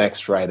is the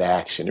next right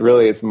action.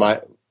 Really, it's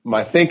my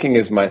thinking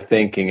is my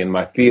thinking, and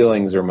my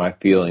feelings are my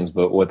feelings.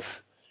 But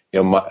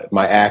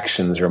my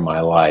actions are my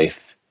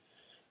life.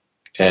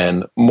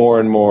 And more,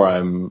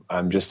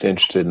 I'm just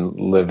interested in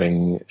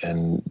living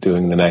and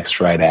doing the next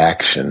right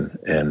action,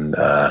 and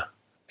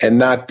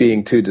not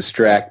being too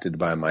distracted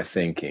by my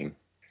thinking.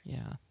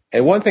 Yeah.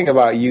 And one thing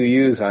about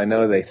UUs, I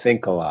know they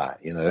think a lot.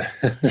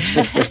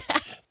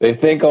 They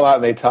think a lot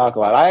and they talk a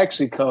lot. I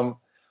actually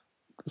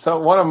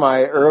one of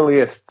my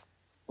earliest,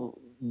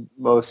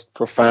 most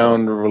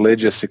profound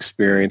religious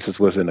experiences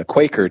was in a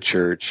Quaker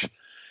church,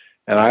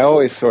 and I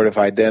always sort of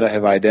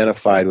have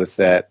identified with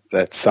that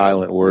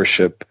silent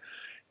worship.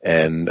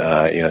 And,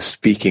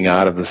 speaking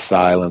out of the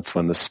silence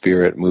when the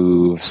Spirit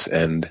moves.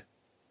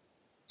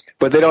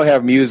 But they don't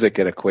have music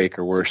at a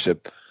Quaker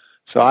worship.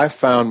 So I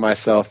found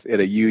myself at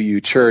a UU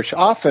church,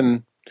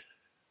 often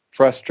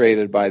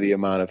frustrated by the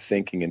amount of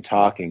thinking and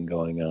talking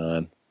going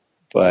on.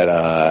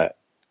 But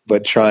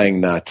trying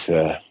not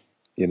to,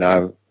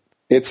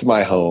 it's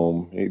my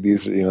home.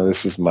 This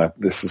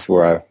is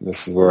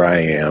where I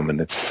am, and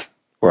it's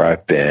where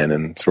I've been,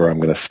 and it's where I'm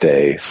going to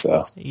stay.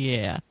 So.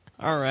 Yeah.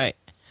 All right.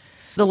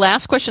 The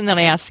last question that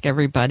I ask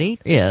everybody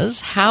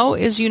is, how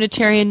is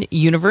Unitarian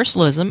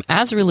Universalism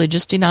as a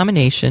religious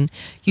denomination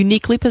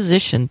uniquely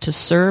positioned to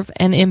serve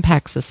and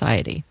impact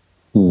society?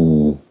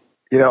 I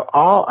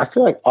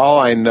feel like all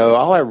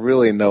I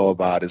really know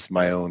about is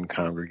my own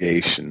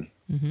congregation,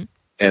 mm-hmm.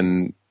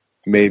 and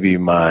maybe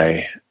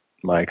my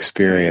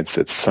experience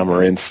at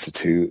Summer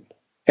Institute.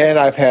 And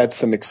I've had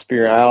some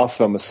experience. I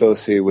also am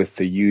associated with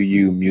the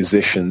UU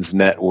Musicians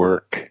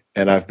Network,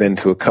 and I've been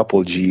to a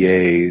couple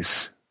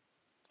GAs.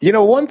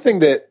 One thing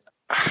that,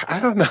 I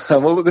don't know,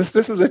 well, this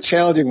is a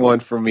challenging one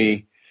for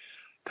me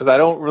because I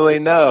don't really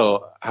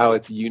know how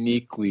it's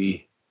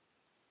uniquely,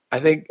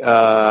 I think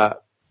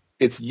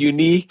it's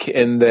unique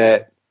in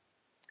that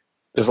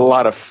there's a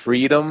lot of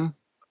freedom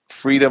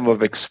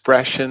of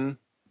expression.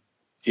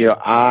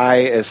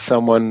 I, as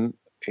someone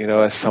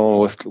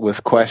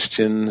with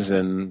questions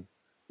and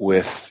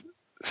with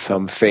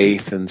some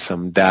faith and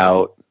some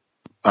doubt,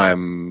 I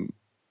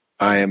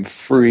am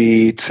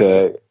free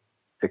to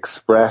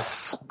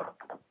express.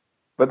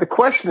 But the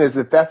question is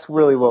if that's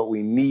really what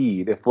we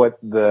need, if what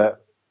the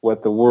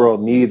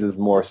world needs is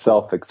more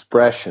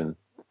self-expression.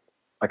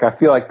 Like I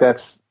feel like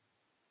that's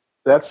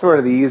sort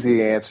of the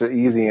easy answer.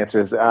 Easy answer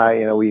is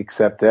we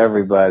accept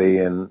everybody,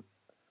 and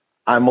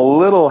I'm a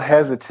little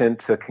hesitant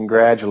to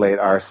congratulate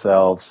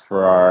ourselves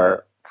for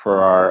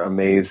our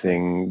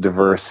amazing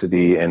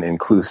diversity and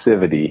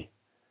inclusivity,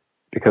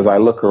 because I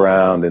look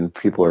around and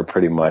people are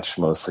pretty much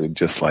mostly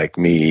just like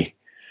me.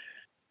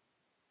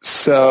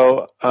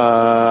 So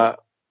our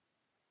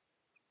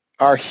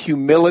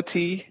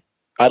humility,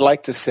 I'd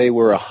like to say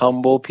we're a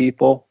humble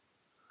people,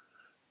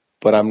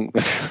 but I'm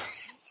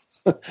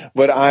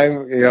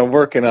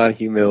working on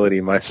humility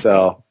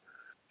myself.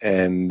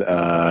 And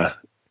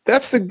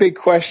that's the big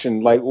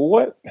question. Like,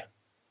 what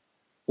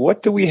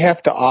do we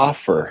have to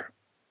offer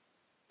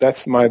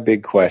that's my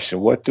big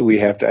question. What do we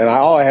have to? And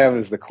all I have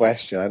is the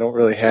question. I don't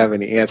really have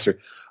any answer,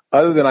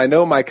 other than I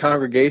know my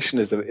congregation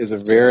is a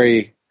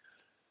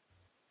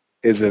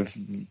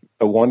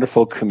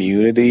wonderful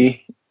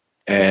community,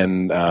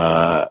 and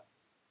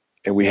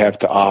we have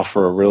to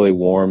offer a really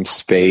warm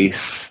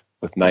space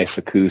with nice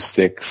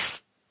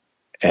acoustics,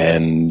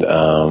 and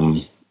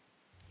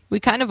we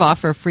kind of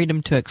offer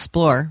freedom to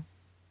explore.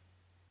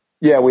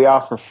 Yeah, we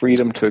offer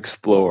freedom to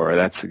explore.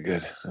 That's a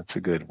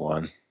good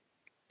one.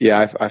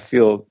 Yeah, I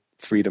feel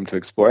freedom to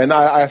explore, and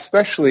I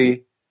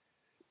especially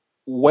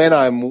when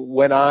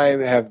I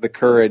have the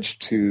courage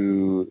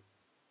to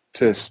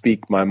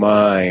speak my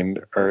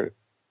mind or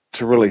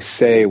to really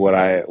say what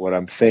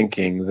I'm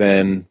thinking,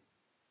 then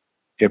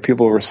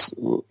people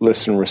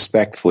listen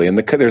respectfully, and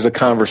there's a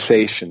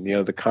conversation.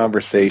 The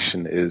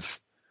conversation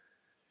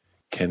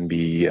can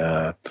be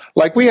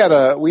like we had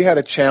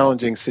a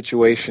challenging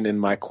situation in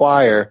my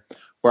choir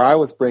where I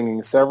was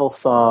bringing several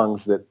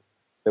songs that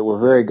were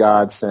very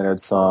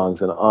God-centered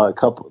songs and a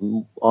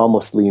couple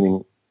almost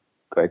leaning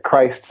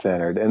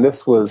Christ-centered, and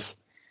this was,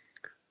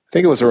 I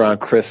think it was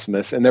around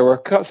Christmas, and there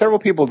were several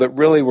people that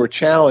really were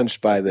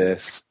challenged by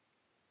this,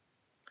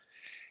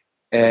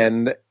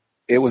 and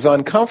it was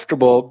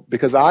uncomfortable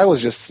because I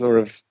was just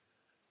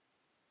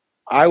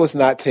I was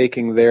not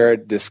taking their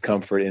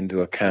discomfort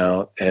into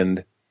account,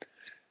 and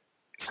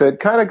so it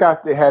kind of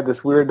had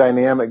this weird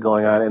dynamic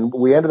going on, and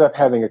we ended up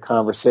having a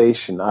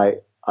conversation. I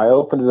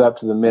opened it up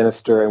to the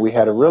minister, and we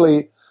had a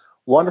really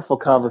wonderful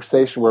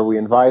conversation where we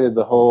invited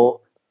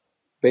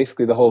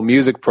basically the whole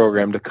music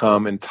program to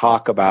come and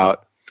talk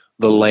about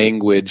the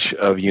language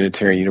of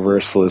Unitarian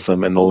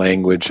Universalism and the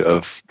language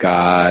of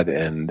God,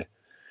 and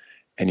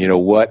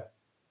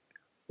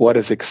what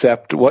is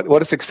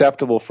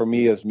acceptable for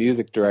me as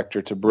music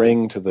director to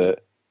bring to the,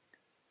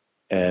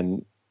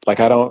 and like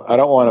I don't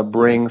want to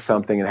bring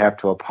something and have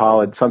to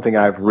apologize, something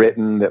I've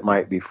written that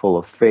might be full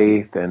of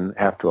faith and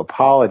have to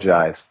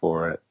apologize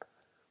for it.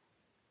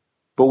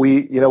 But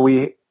we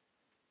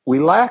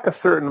lack a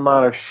certain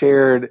amount of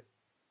shared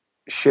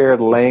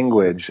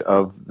language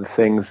of the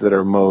things that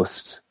are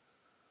most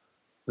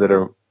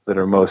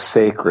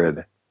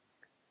sacred.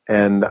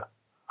 And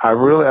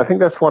I think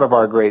that's one of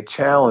our great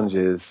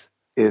challenges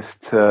is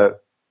to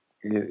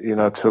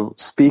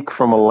speak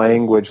from a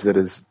language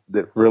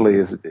that really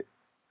is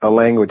a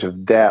language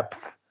of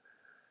depth,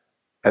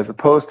 as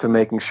opposed to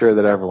making sure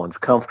that everyone's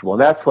comfortable.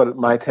 And that's what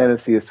my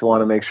tendency is, to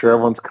want to make sure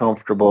everyone's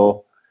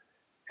comfortable,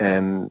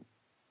 and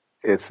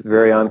it's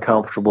very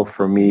uncomfortable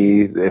for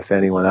me if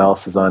anyone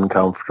else is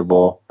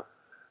uncomfortable.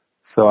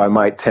 So I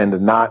might tend to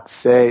not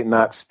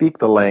speak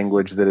the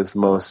language that is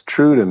most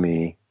true to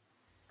me.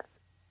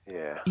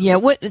 Yeah. Yeah.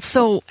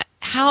 So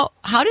how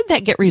did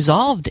that get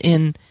resolved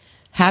in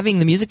having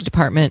the music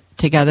department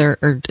together,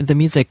 or the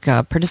music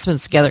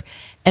participants together,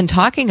 and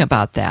talking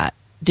about that?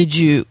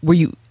 Were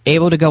you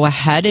able to go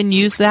ahead and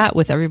use that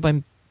with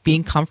everyone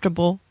being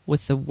comfortable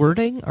with the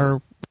wording,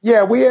 or?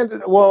 Yeah,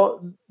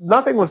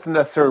 nothing was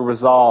necessarily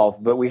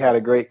resolved, but we had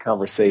a great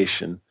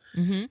conversation.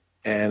 Mm-hmm.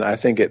 And I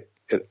think it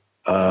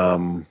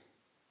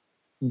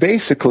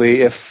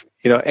basically, if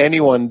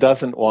anyone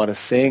doesn't want to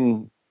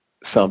sing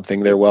something,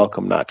 they're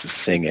welcome not to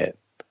sing it.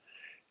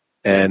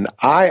 And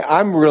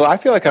I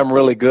feel like I'm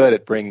really good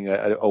at bringing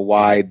a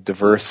wide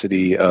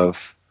diversity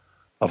of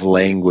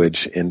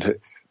language into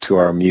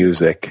our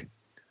music.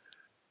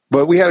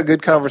 But we had a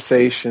good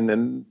conversation,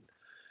 and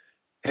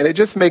it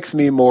just makes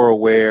me more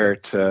aware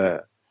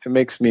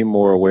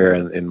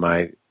in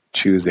my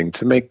choosing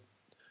to make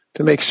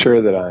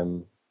sure that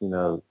I'm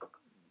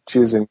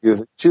choosing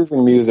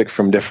music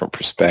from different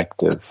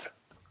perspectives.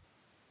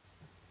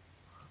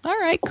 All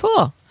right,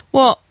 cool.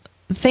 Well,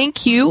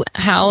 thank you,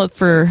 Hal,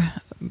 for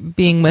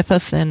being with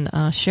us and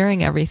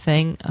sharing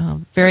everything.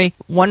 Very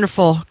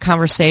wonderful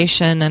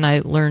conversation, and I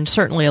learned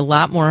certainly a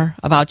lot more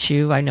about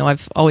you. I know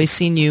I've always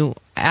seen you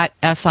at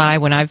SI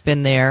when I've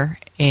been there,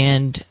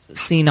 and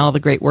seen all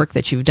the great work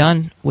that you've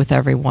done with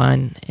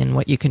everyone and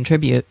what you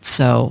contribute.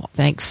 So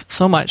thanks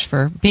so much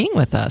for being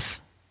with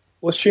us.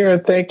 Well, Sharon,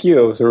 thank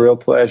you. It was a real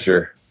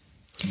pleasure.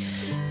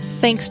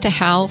 Thanks to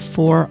Hal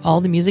for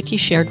all the music he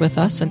shared with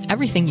us, and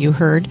everything you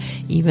heard,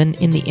 even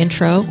in the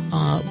intro,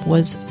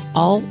 was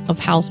all of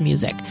Hal's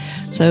music.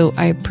 So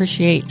I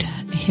appreciate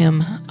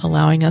him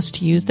allowing us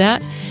to use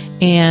that.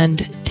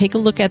 And take a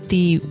look at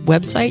the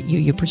website,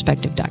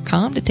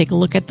 uuperspective.com, to take a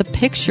look at the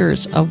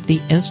pictures of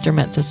the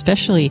instruments,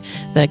 especially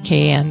the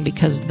KN,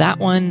 because that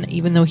one,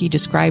 even though he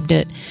described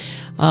it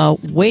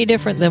way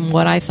different than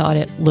what I thought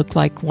it looked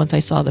like once I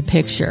saw the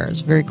picture.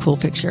 It's a very cool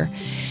picture.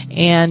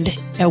 And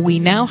we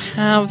now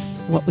have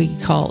what we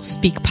call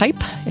Speak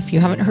Pipe. If you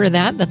haven't heard of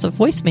that, that's a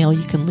voicemail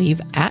you can leave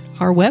at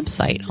our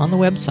website, on the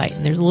website.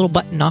 And there's a little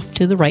button off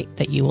to the right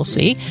that you will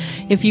see.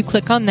 If you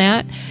click on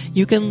that,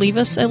 you can leave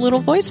us a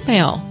little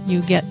voicemail.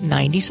 You get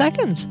 90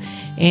 seconds.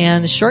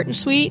 And short and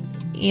sweet.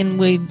 And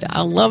we'd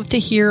love to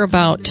hear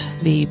about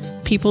the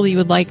people that you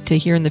would like to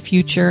hear in the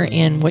future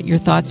and what your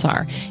thoughts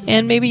are.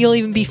 And maybe you'll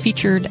even be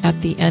featured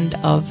at the end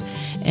of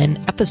an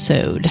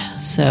episode.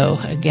 So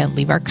again,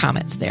 leave our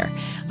comments there.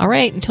 All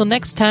right. Until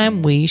next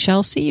time, we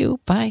shall see you.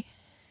 Bye.